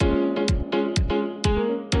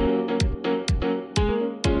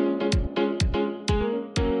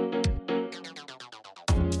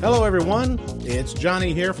Hello everyone, it's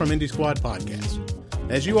Johnny here from Indy Squad Podcast.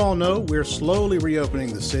 As you all know, we're slowly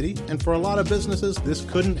reopening the city, and for a lot of businesses, this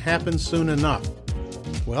couldn't happen soon enough.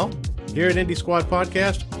 Well, here at Indy Squad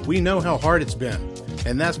Podcast, we know how hard it's been,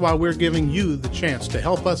 and that's why we're giving you the chance to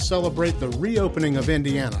help us celebrate the reopening of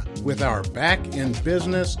Indiana with our Back in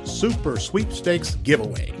Business Super Sweepstakes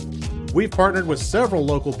giveaway. We've partnered with several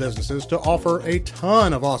local businesses to offer a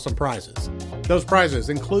ton of awesome prizes. Those prizes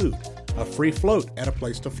include a free float at a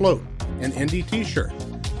place to float, an Indy t-shirt,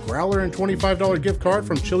 growler and $25 gift card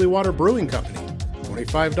from Chili Water Brewing Company,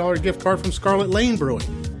 $25 gift card from Scarlet Lane Brewing,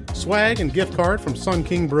 swag and gift card from Sun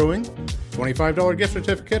King Brewing, $25 gift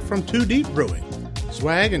certificate from Too Deep Brewing,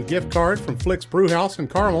 swag and gift card from Flick's Brewhouse in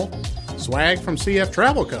Carmel, swag from CF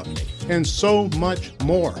Travel Company, and so much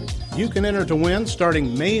more. You can enter to win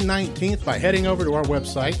starting May 19th by heading over to our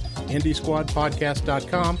website,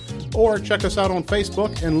 indysquadpodcast.com, or check us out on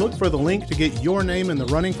Facebook and look for the link to get your name in the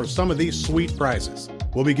running for some of these sweet prizes.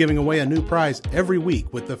 We'll be giving away a new prize every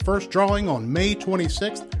week with the first drawing on May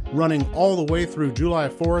 26th, running all the way through July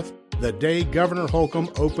 4th, the day Governor Holcomb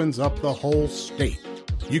opens up the whole state.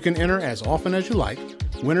 You can enter as often as you like.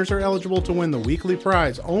 Winners are eligible to win the weekly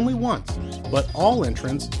prize only once, but all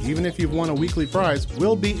entrants, even if you've won a weekly prize,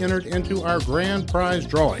 will be entered into our grand prize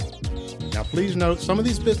drawing. Now please note, some of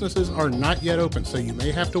these businesses are not yet open, so you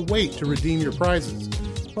may have to wait to redeem your prizes.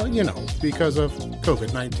 Well, because of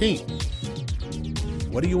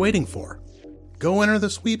COVID-19. What are you waiting for? Go enter the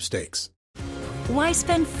sweepstakes. Why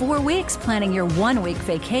spend 4 weeks planning your 1-week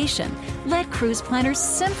vacation? Let Cruise Planners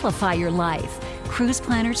simplify your life. Cruise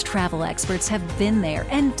Planners travel experts have been there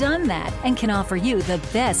and done that and can offer you the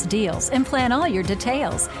best deals and plan all your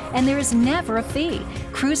details. And there is never a fee.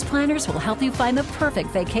 Cruise Planners will help you find the perfect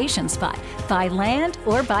vacation spot by land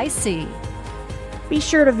or by sea. Be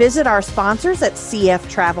sure to visit our sponsors at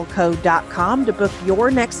cftravelco.com to book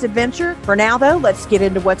your next adventure. For now, though, let's get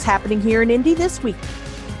into what's happening here in Indy this week.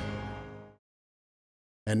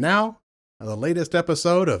 And now, the latest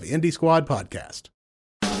episode of Indy Squad Podcast.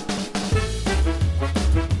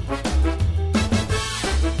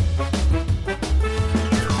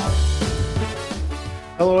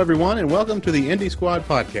 Hello, everyone, and welcome to the Indy Squad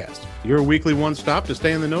Podcast, your weekly one-stop to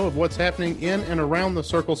stay in the know of what's happening in and around the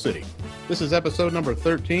Circle City. This is episode number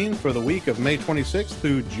 13 for the week of May 26th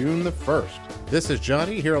through June the 1st. This is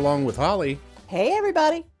Johnny here along with Holly. Hey,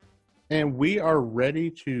 everybody. And we are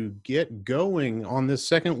ready to get going on this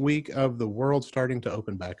second week of the world starting to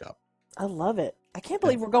open back up. I love it. I can't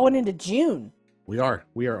believe we're going into June. We are.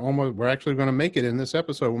 We're actually going to make it in this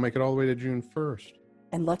episode. We'll make it all the way to June 1st.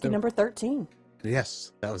 And lucky number 13.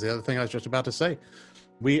 Yes, that was the other thing I was just about to say.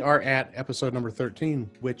 We are at episode number 13,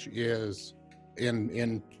 which is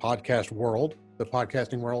in podcast world, the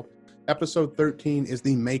podcasting world. Episode 13 is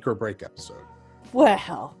the make or break episode.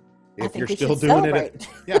 Well, if you're still doing it,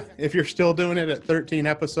 if you're still doing it at 13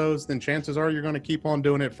 episodes, then chances are you're going to keep on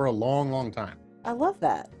doing it for a long, long time. I love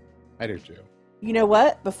that. I do too. You know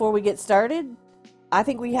what? Before we get started, I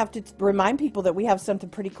think we have to remind people that we have something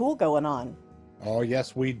pretty cool going on. Oh,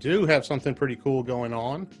 yes, we do have something pretty cool going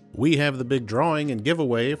on. We have the big drawing and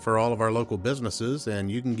giveaway for all of our local businesses, and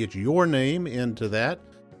you can get your name into that,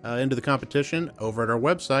 into the competition over at our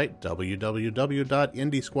website,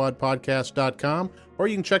 www.indysquadpodcast.com, or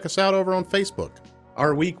you can check us out over on Facebook.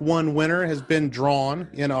 Our week 1 winner has been drawn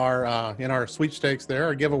in our sweepstakes there,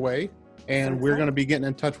 our giveaway, and we're going to be getting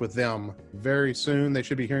in touch with them very soon. They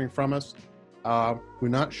should be hearing from us. We're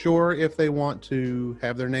not sure if they want to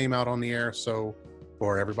have their name out on the air, so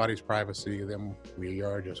for everybody's privacy, then we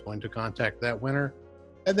are just going to contact that winner.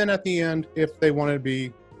 And then at the end, if they want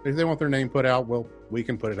their name put out, we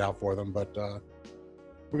can put it out for them, but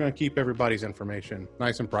we're going to keep everybody's information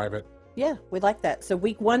nice and private. Yeah, we like that. So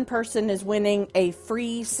week 1 person is winning a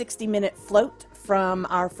free 60-minute float from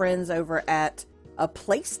our friends over at A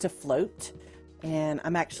Place to Float, and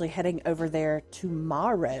I'm actually heading over there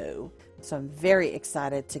tomorrow. So I'm very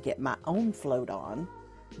excited to get my own float on,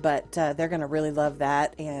 but they're going to really love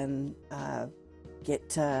that and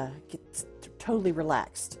get totally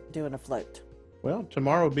relaxed doing a float. Well,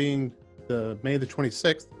 tomorrow being May the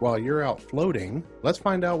 26th, while you're out floating, let's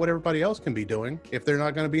find out what everybody else can be doing if they're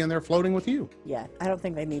not going to be in there floating with you. Yeah, I don't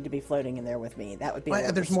think they need to be floating in there with me. That would be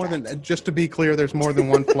there's more than, just to be clear, there's more than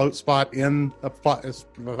one float spot in a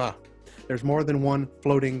there's more than one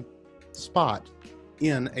floating spot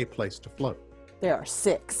in A Place to Float. There are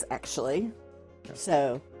 6 actually,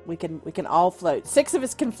 so we can all float. 6 of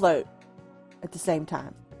us can float at the same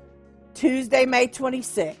time. Tuesday, May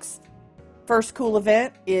 26th. First cool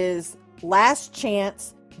event is Last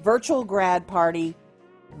Chance Virtual Grad Party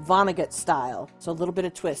Vonnegut style. So a little bit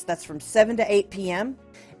of twist. That's from 7 to 8 p.m.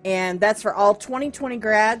 And that's for all 2020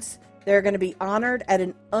 grads. They're going to be honored at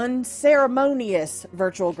an unceremonious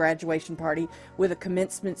virtual graduation party with a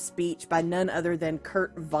commencement speech by none other than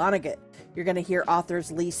Kurt Vonnegut. You're going to hear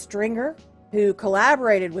authors Lee Stringer, who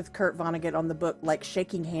collaborated with Kurt Vonnegut on the book Like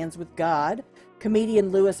Shaking Hands with God, comedian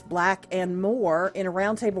Lewis Black, and more in a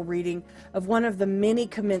roundtable reading of one of the many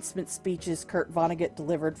commencement speeches Kurt Vonnegut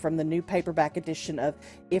delivered from the new paperback edition of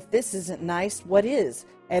If This Isn't Nice, What Is?,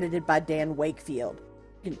 edited by Dan Wakefield.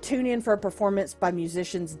 You can tune in for a performance by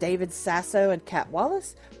musicians David Sasso and Cat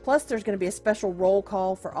Wallace. Plus, there's going to be a special roll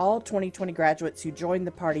call for all 2020 graduates who joined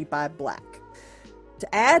the party by Black.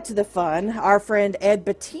 To add to the fun, our friend Ed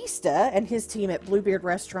Batista and his team at Bluebeard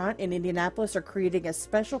Restaurant in Indianapolis are creating a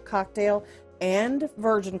special cocktail and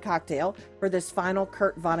virgin cocktail for this final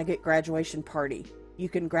Kurt Vonnegut graduation party. You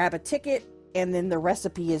can grab a ticket, and then the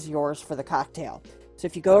recipe is yours for the cocktail. So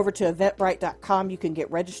if you go over to eventbrite.com, you can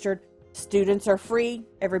get registered. Students are free.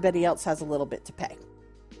 Everybody else has a little bit to pay.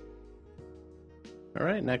 All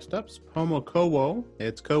right, next up's Pomo Kowo.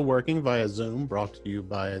 It's co-working via Zoom, brought to you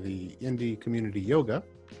by the Indy Community Yoga.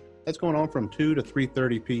 That's going on from 2 to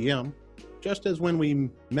 3:30 p.m. Just as when we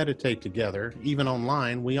meditate together, even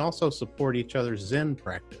online, we also support each other's Zen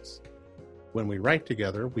practice. When we write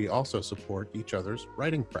together, we also support each other's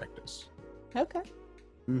writing practice. Okay.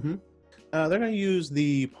 They're going to use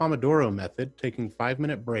the Pomodoro method, taking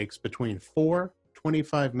 5-minute breaks between 4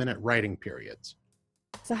 25-minute writing periods.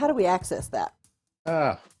 So how do we access that?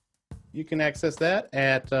 You can access that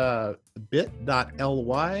at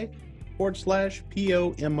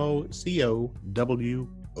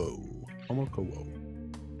bit.ly/POMOCOWO. Pomokowo.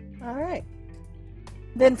 All right.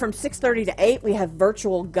 Then from 6:30 to 8, we have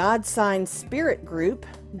virtual God Sign Spirit Group.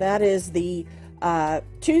 That is the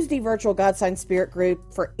Tuesday virtual God Sign Spirit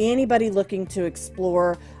Group for anybody looking to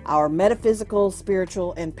explore our metaphysical,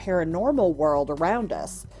 spiritual, and paranormal world around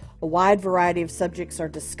us. A wide variety of subjects are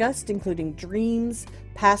discussed, including dreams,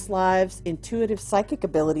 past lives, intuitive psychic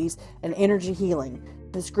abilities, and energy healing.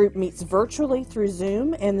 This group meets virtually through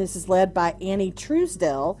Zoom, and this is led by Annie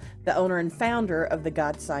Truesdell, the owner and founder of the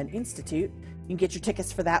God Sign Institute. You can get your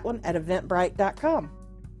tickets for that one at eventbrite.com.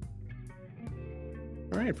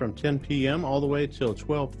 All right, from 10 p.m. all the way till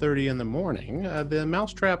 12:30 in the morning, the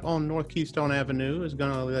Mousetrap on North Keystone Avenue is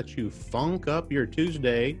going to let you funk up your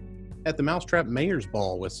Tuesday at the Mousetrap Mayor's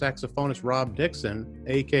Ball with saxophonist Rob Dixon,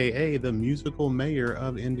 a.k.a. the musical mayor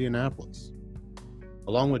of Indianapolis,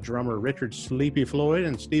 along with drummer Richard Sleepy Floyd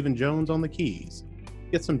and Stephen Jones on the keys.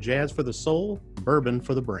 Get some jazz for the soul, bourbon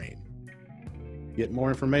for the brain. Get more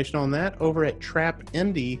information on that over at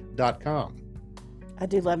trapindy.com. I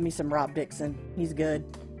do love me some Rob Dixon. He's good.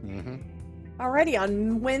 Alrighty,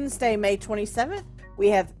 on Wednesday, May 27th, we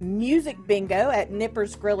have Music Bingo at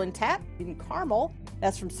Nipper's Grill and Tap in Carmel.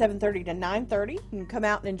 That's from 7:30 to 9:30. You can come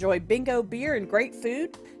out and enjoy bingo, beer, and great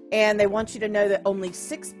food. And they want you to know that only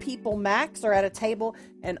 6 people max are at a table,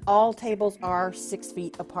 and all tables are 6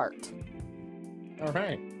 feet apart. All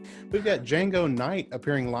right. We've got Django Knight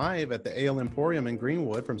appearing live at the Ale Emporium in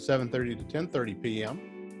Greenwood from 7:30 to 10:30 p.m.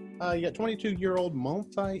 You got 22-year-old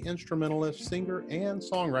multi-instrumentalist, singer, and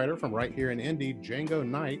songwriter from right here in Indy, Django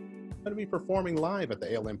Knight, going to be performing live at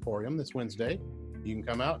the Ale Emporium this Wednesday. You can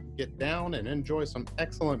come out, get down, and enjoy some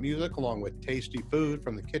excellent music along with tasty food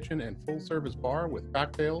from the kitchen and full-service bar with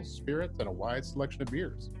cocktails, spirits, and a wide selection of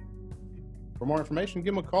beers. For more information,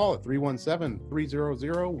 give them a call at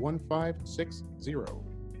 317-300-1560.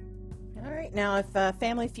 All right, now if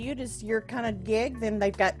Family Feud is your kind of gig, then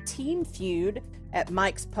they've got Team Feud at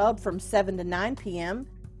Mike's Pub from 7 to 9 p.m.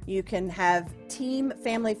 You can have Team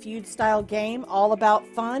Family Feud style game, all about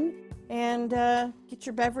fun, and get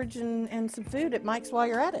your beverage and some food at Mike's while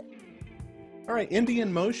you're at it. All right, Indy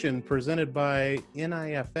in Motion, presented by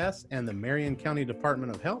NIFS and the Marion County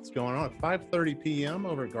Department of Health, is going on at 5:30 p.m.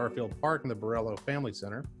 over at Garfield Park in the Borello Family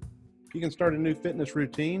Center. You can start a new fitness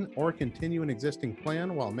routine or continue an existing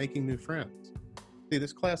plan while making new friends. See,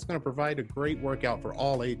 this class is going to provide a great workout for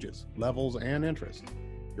all ages, levels, and interests.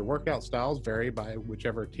 Your workout styles vary by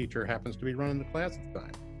whichever teacher happens to be running the class at the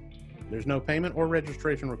time. There's no payment or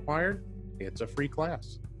registration required. It's a free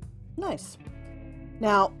class. Nice.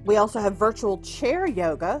 Now, we also have virtual chair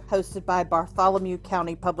yoga hosted by Bartholomew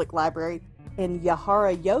County Public Library in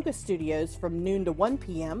Yahara Yoga Studios from noon to 1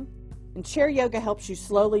 p.m. And chair yoga helps you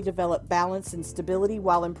slowly develop balance and stability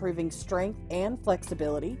while improving strength and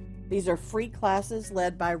flexibility. These are free classes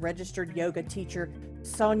led by registered yoga teacher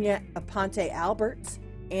Sonia Aponte Alberts.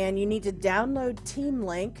 And you need to download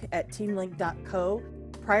TeamLink at teamlink.co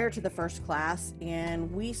prior to the first class. And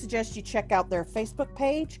we suggest you check out their Facebook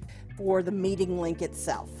page for the meeting link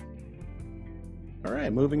itself. All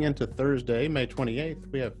right, moving into Thursday, May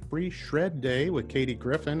 28th, we have Free Shred Day with Katie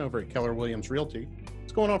Griffin over at Keller Williams Realty.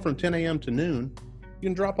 It's going on from 10 a.m. to noon. You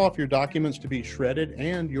can drop off your documents to be shredded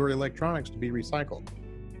and your electronics to be recycled.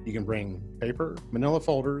 You can bring paper, manila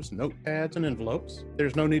folders, notepads, and envelopes.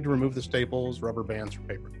 There's no need to remove the staples, rubber bands, or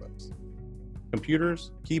paper clips.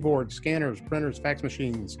 Computers, keyboards, scanners, printers, fax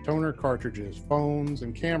machines, toner cartridges, phones,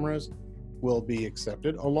 and cameras will be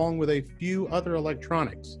accepted, along with a few other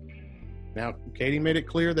electronics. Now, Katie made it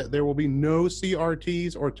clear that there will be no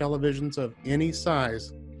CRTs or televisions of any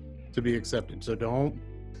size to be accepted. So don't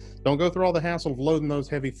go through all the hassle of loading those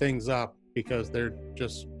heavy things up, because they're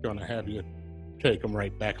just going to have you take them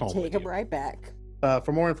right back home. Take them right back.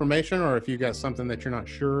 For more information, or if you got something that you're not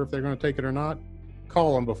sure if they're going to take it or not,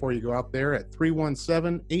 call them before you go out there at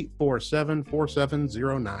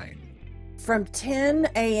 317-847-4709. From 10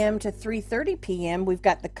 a.m. to 3:30 p.m., we've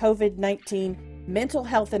got the COVID-19 Mental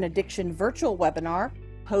Health and Addiction virtual webinar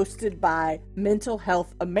hosted by Mental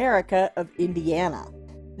Health America of Indiana.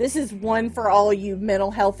 This is one for all you mental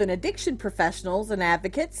health and addiction professionals and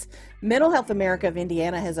advocates. Mental Health America of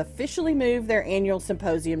Indiana has officially moved their annual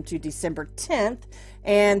symposium to December 10th,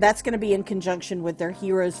 and that's going to be in conjunction with their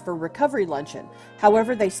Heroes for Recovery Luncheon.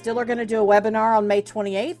 However, they still are going to do a webinar on May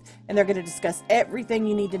 28th, and they're going to discuss everything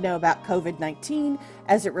you need to know about COVID-19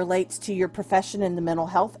 as it relates to your profession in the mental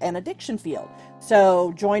health and addiction field.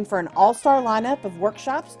 So join for an all-star lineup of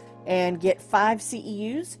workshops and get 5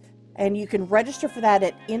 CEUs. And you can register for that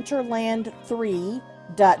at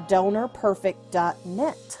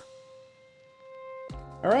interland3.donorperfect.net.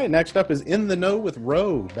 All right, next up is In the Know with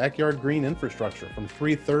Row, Backyard Green Infrastructure, from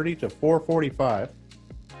 3:30 to 4:45.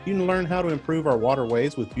 You can learn how to improve our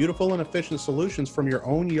waterways with beautiful and efficient solutions from your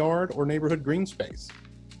own yard or neighborhood green space.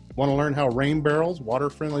 Want to learn how rain barrels,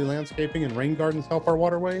 water-friendly landscaping, and rain gardens help our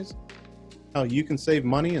waterways? How you can save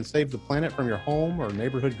money and save the planet from your home or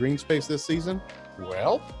neighborhood green space this season?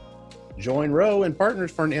 Well, join Row and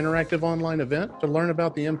Partners for an interactive online event to learn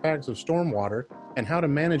about the impacts of stormwater and how to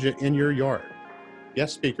manage it in your yard.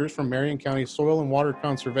 Guest speakers from Marion County Soil and Water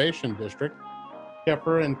Conservation District,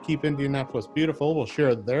 KEPR, and Keep Indianapolis Beautiful will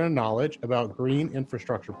share their knowledge about green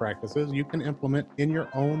infrastructure practices you can implement in your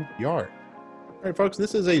own yard. All right, folks,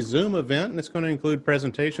 this is a Zoom event, and it's going to include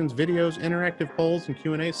presentations, videos, interactive polls, and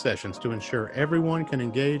Q&A sessions to ensure everyone can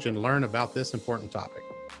engage and learn about this important topic.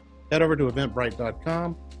 Head over to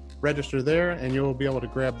eventbrite.com, register there, and you'll be able to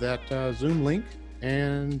grab that Zoom link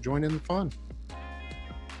and join in the fun.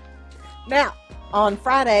 Now, on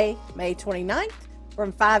Friday, May 29th,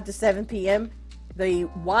 from 5 to 7 p.m., the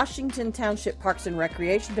Washington Township Parks and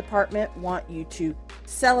Recreation Department want you to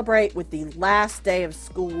celebrate with the last day of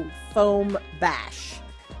school foam bash.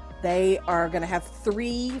 They are going to have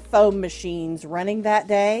 3 foam machines running that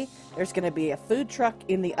day. There's going to be a food truck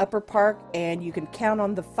in the upper park, and you can count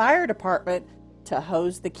on the fire department to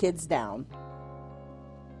hose the kids down.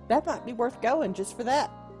 That might be worth going just for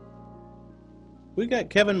that. We got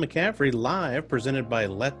Kevin McCaffrey live, presented by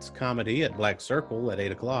Let's Comedy at Black Circle at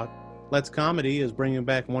 8 o'clock. Let's Comedy is bringing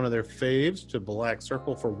back one of their faves to Black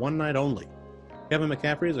Circle for one night only. Kevin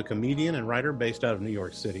McCaffrey is a comedian and writer based out of New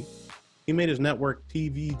York City. He made his network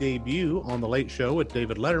TV debut on The Late Show with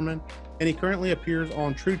David Letterman, and he currently appears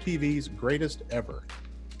on True TV's Greatest Ever.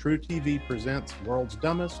 True TV presents World's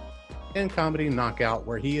Dumbest and Comedy Knockout,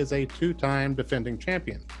 where he is a 2-time defending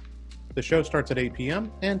champion. The show starts at 8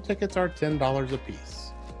 p.m., and tickets are $10 a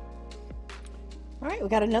piece. All right, we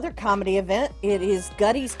got another comedy event. It is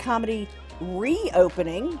Gutty's Comedy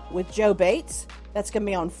Reopening with Joe Bates. That's going to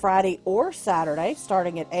be on Friday or Saturday,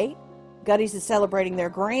 starting at 8. Gutty's is celebrating their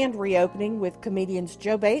grand reopening with comedians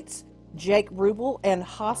Joe Bates, Jake Rubel, and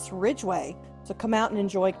Haas Ridgway. So come out and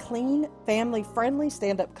enjoy clean, family-friendly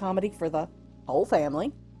stand-up comedy for the whole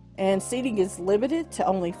family. And seating is limited to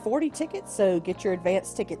only 40 tickets, so get your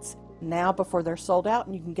advance tickets now before they're sold out,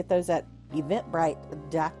 and you can get those at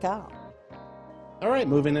eventbrite.com. All right,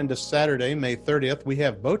 moving into Saturday, May 30th, we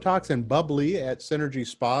have Botox and Bubbly at Synergy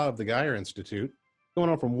Spa of the Geyer Institute. Going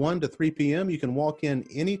on from 1 to 3 p.m., you can walk in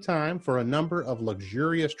anytime for a number of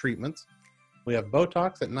luxurious treatments. We have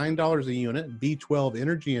Botox at $9 a unit, B12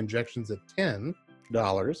 energy injections at $10,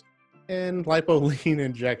 and lipoline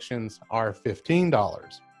injections are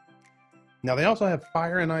 $15. Now, they also have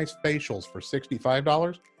fire and ice facials for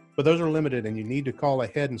 $65, but those are limited, and you need to call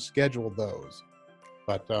ahead and schedule those.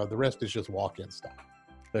 But the rest is just walk-in stuff.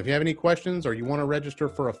 So if you have any questions or you want to register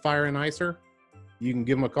for a fire and icer, you can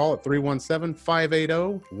give them a call at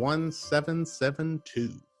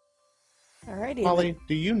 317-580-1772. All righty. Molly,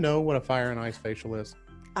 do you know what a fire and ice facial is?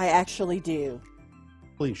 I actually do.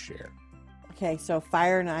 Please share. Okay, so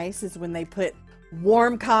fire and ice is when they put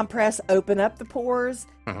warm compress open up the pores,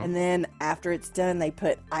 and then after it's done, they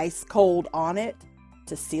put ice cold on it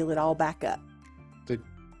to seal it all back up. They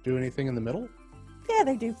do anything in the middle? Yeah,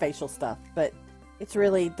 they do facial stuff, but it's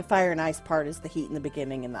really the fire and ice part is the heat in the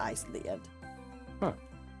beginning and the ice at the end. Huh.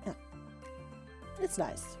 Yeah. It's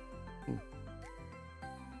nice.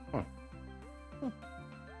 Huh.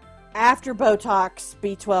 After Botox,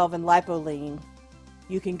 B12, and Lipoline,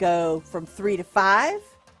 you can go from 3 to 5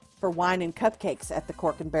 for wine and cupcakes at the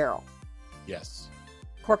Cork and Barrel. Yes.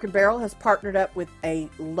 Cork and Barrel has partnered up with a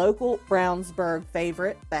local Brownsburg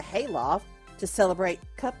favorite, the Hayloft, to celebrate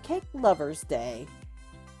Cupcake Lovers Day.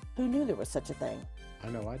 Who knew there was such a thing? I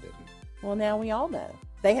know I didn't. Well, now we all know.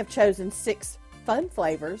 They have chosen 6 fun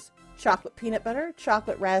flavors: chocolate peanut butter,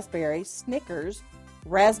 chocolate raspberry, Snickers,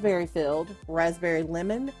 raspberry filled, raspberry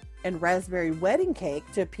lemon, and raspberry wedding cake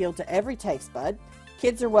to appeal to every taste bud.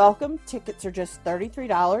 Kids are welcome. Tickets are just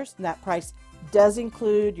 $33, and that price does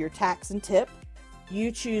include your tax and tip.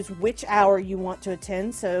 You choose which hour you want to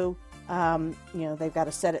attend, so they've got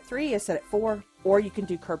a set at 3, a set at 4, or you can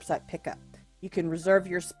do curbside pickup. You can reserve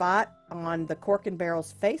your spot on the Cork and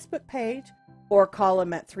Barrel's Facebook page or call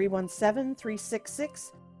them at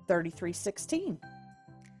 317-366-3316.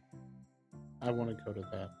 I want to go to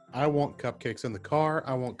that. I want cupcakes in the car.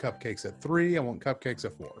 I want cupcakes at 3. I want cupcakes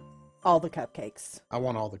at 4. All the cupcakes. I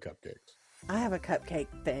want all the cupcakes. I have a cupcake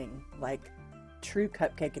thing, like true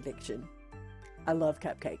cupcake addiction. I love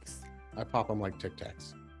cupcakes. I pop them like Tic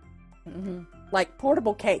Tacs. Mm-hmm. Like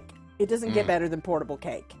portable cake. It doesn't get better than portable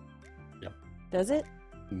cake. Yep. Does it?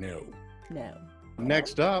 No. No.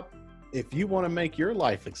 Next up, if you want to make your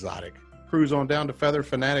life exotic, cruise on down to Feather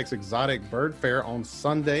Fanatics Exotic Bird Fair on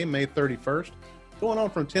Sunday, May 31st, going on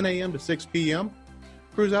from 10 a.m. to 6 p.m.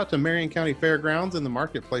 Cruise out to Marion County Fairgrounds in the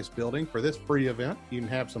Marketplace building for this free event. You can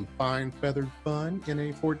have some fine feathered fun in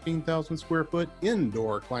a 14,000 square foot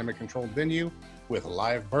indoor climate controlled venue with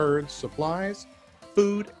live birds, supplies,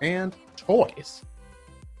 food, and toys.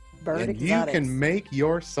 Bird and exotics. You can make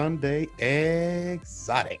your Sunday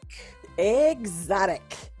exotic.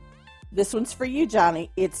 Exotic. This one's for you,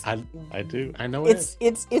 Johnny. I do. I know it's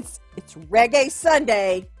Reggae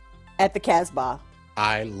Sunday at the Casbah.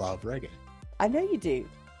 I love reggae. I know you do.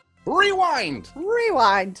 Rewind.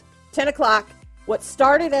 10 o'clock. What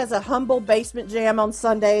started as a humble basement jam on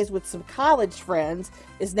Sundays with some college friends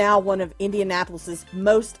is now one of Indianapolis's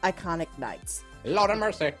most iconic nights. Lord have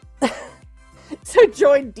mercy. So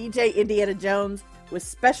join DJ Indiana Jones with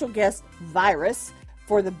special guest Virus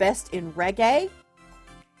for the best in reggae,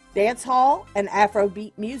 dancehall, and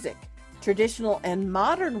Afrobeat music, traditional and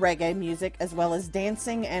modern reggae music, as well as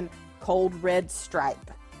dancing and Cold Red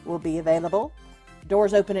Stripe will be available.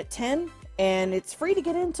 Doors open at 10, and it's free to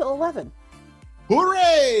get in till 11.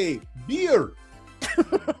 Hooray! Beer!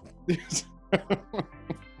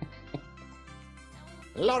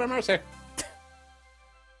 Lord have mercy.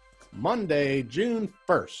 Monday, June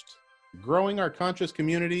 1st. Growing Our Conscious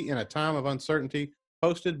Community in a Time of Uncertainty,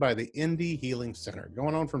 hosted by the Indy Healing Center,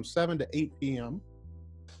 going on from 7 to 8 p.m.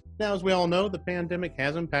 Now, as we all know, the pandemic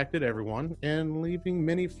has impacted everyone and leaving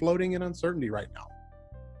many floating in uncertainty right now.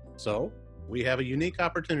 So, we have a unique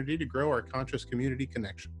opportunity to grow our conscious community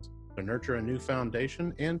connections, to nurture a new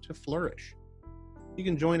foundation, and to flourish. You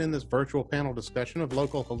can join in this virtual panel discussion of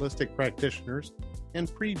local holistic practitioners and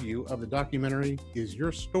preview of the documentary, Is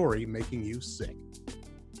Your Story Making You Sick?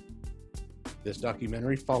 This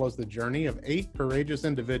documentary follows the journey of 8 courageous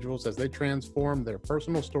individuals as they transform their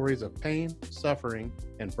personal stories of pain, suffering,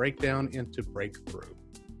 and breakdown into breakthrough.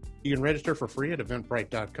 You can register for free at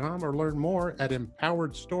eventbrite.com or learn more at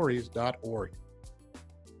empoweredstories.org.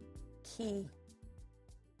 Key.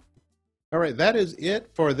 All right, that is it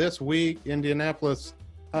for this week, Indianapolis.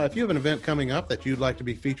 If you have an event coming up that you'd like to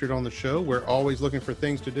be featured on the show, we're always looking for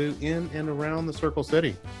things to do in and around the Circle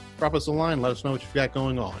City. Drop us a line, let us know what you've got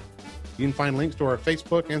going on. You can find links to our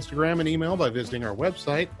Facebook, Instagram, and email by visiting our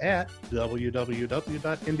website at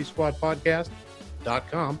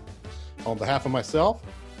www.indysquadpodcast.com. On behalf of myself,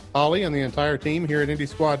 Holly, and the entire team here at Indy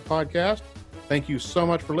Squad Podcast, thank you so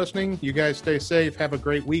much for listening. You guys stay safe, have a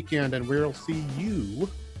great weekend, and we'll see you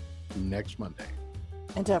next Monday.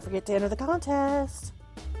 And don't forget to enter the contest.